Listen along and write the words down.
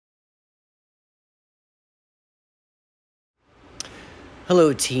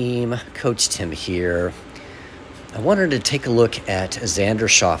Hello team, Coach Tim here. I wanted to take a look at Xander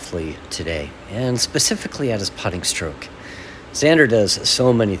Schauffele today, and specifically at his putting stroke. Xander does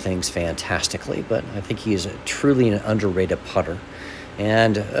so many things fantastically, but I think he is truly an underrated putter.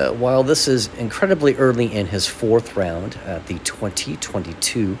 And while this is incredibly early in his fourth round at the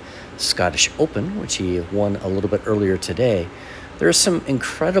 2022 Scottish Open, which he won a little bit earlier today, there are some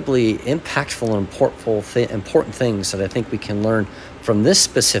incredibly impactful and important things that I think we can learn from this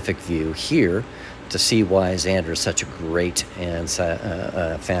specific view here to see why Xander is such a great and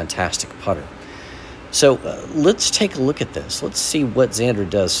fantastic putter. So let's take a look at this. Let's see what Xander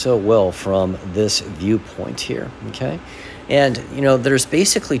does so well from this viewpoint here, okay? And, you know, there's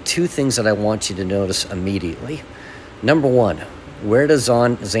basically two things that I want you to notice immediately. Number one, where does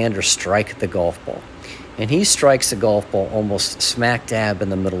Xander strike the golf ball? And he strikes the golf ball almost smack dab in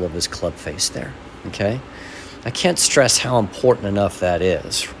the middle of his club face there, okay? I can't stress how important enough that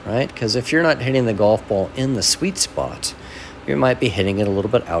is, right? Because if you're not hitting the golf ball in the sweet spot, you might be hitting it a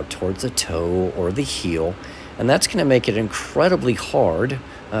little bit out towards the toe or the heel, and that's going to make it incredibly hard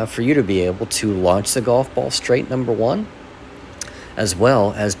for you to be able to launch the golf ball straight, number one, as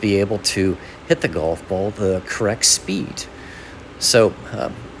well as be able to hit the golf ball the correct speed. So,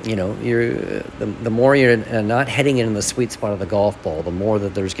 you know, the more you're not hitting it in the sweet spot of the golf ball, the more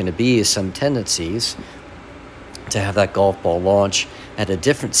that there's going to be some tendencies to have that golf ball launch at a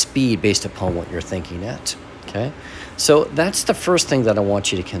different speed based upon what you're thinking at, okay? So that's the first thing that I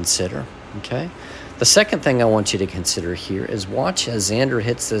want you to consider, okay? The second thing I want you to consider here is watch as Xander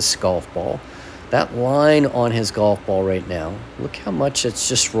hits this golf ball. That line on his golf ball right now, look how much it's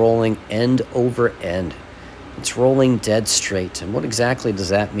just rolling end over end. It's rolling dead straight. And what exactly does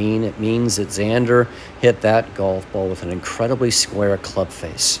that mean? It means that Xander hit that golf ball with an incredibly square club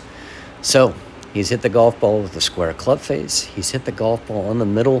face. So he's hit the golf ball with a square club face. He's hit the golf ball in the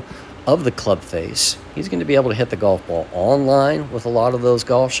middle of the club face. He's going to be able to hit the golf ball online with a lot of those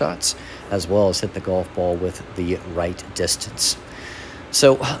golf shots, as well as hit the golf ball with the right distance.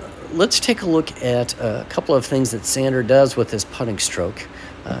 So let's take a look at a couple of things that Xander does with his putting stroke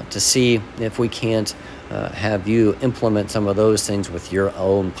to see if we can't have you implement some of those things with your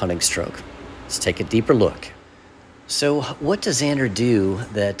own putting stroke. Let's take a deeper look. So what does Xander do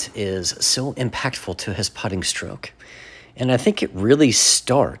that is so impactful to his putting stroke? And I think it really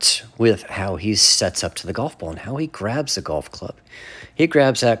starts with how he sets up to the golf ball and how he grabs the golf club. He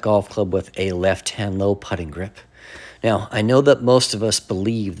grabs that golf club with a left-hand low putting grip. Now, I know that most of us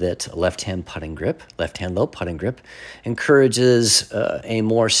believe that left-hand low putting grip, encourages a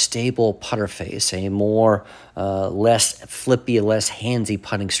more stable putter face, a more less flippy, less handsy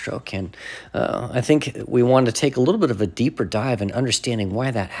putting stroke. And I think we want to take a little bit of a deeper dive in understanding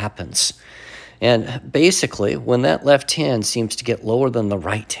why that happens. And basically, when that left hand seems to get lower than the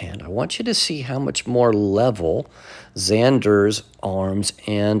right hand, I want you to see how much more level Xander's arms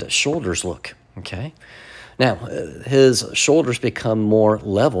and shoulders look, okay? Now, his shoulders become more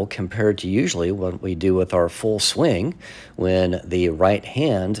level compared to usually what we do with our full swing when the right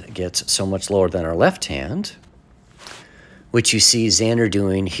hand gets so much lower than our left hand, which you see Xander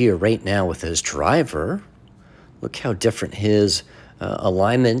doing here right now with his driver. Look how different his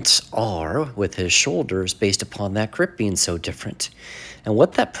alignments are with his shoulders based upon that grip being so different. And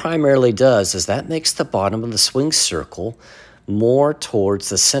what that primarily does is that makes the bottom of the swing circle more towards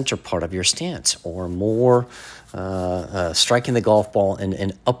the center part of your stance, or more striking the golf ball in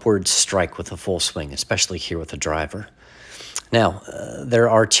an upward strike with a full swing, especially here with the driver. Now, there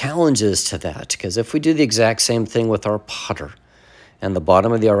are challenges to that, because if we do the exact same thing with our putter and the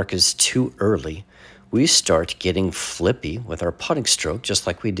bottom of the arc is too early, we start getting flippy with our putting stroke, just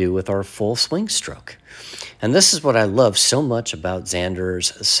like we do with our full swing stroke. And this is what I love so much about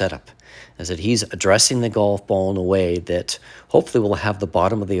Xander's setup, is that he's addressing the golf ball in a way that hopefully will have the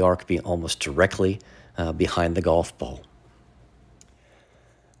bottom of the arc be almost directly behind the golf ball.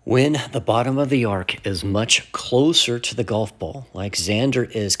 When the bottom of the arc is much closer to the golf ball, like Xander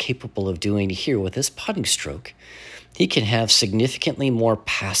is capable of doing here with his putting stroke, he can have significantly more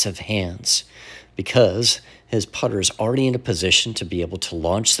passive hands because his putter is already in a position to be able to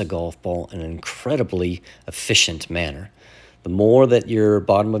launch the golf ball in an incredibly efficient manner. The more that your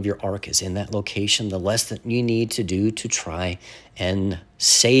bottom of your arc is in that location, the less that you need to do to try and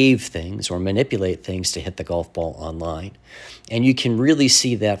save things or manipulate things to hit the golf ball online. And you can really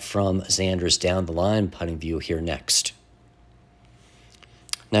see that from Xander's down the line putting view here next.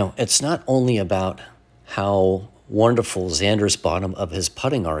 Now, it's not only about how wonderful Xander's bottom of his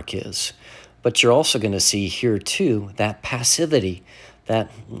putting arc is, but you're also going to see here too that passivity, that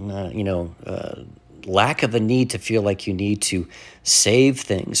lack of a need to feel like you need to save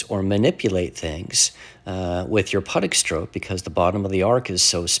things or manipulate things with your putting stroke, because the bottom of the arc is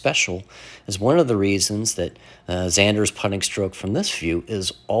so special, is one of the reasons that Xander's putting stroke from this view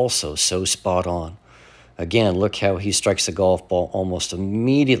is also so spot on. Again, look how he strikes the golf ball almost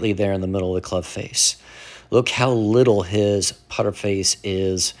immediately there in the middle of the club face. Look how little his putter face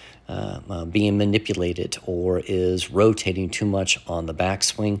is being manipulated or is rotating too much on the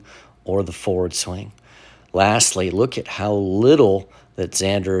backswing or the forward swing. Lastly, look at how little that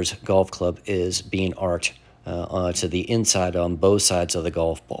Xander's golf club is being arced to the inside on both sides of the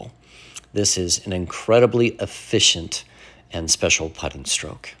golf ball. This is an incredibly efficient and special putting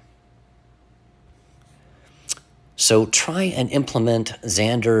stroke. So try and implement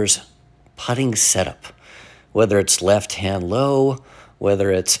Xander's putting setup, whether it's left hand low,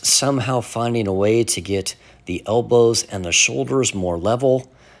 whether it's somehow finding a way to get the elbows and the shoulders more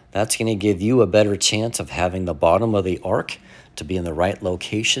level. That's going to give you a better chance of having the bottom of the arc to be in the right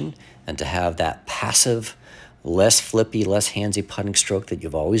location and to have that passive, less flippy, less handsy putting stroke that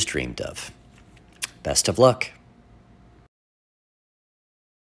you've always dreamed of. Best of luck.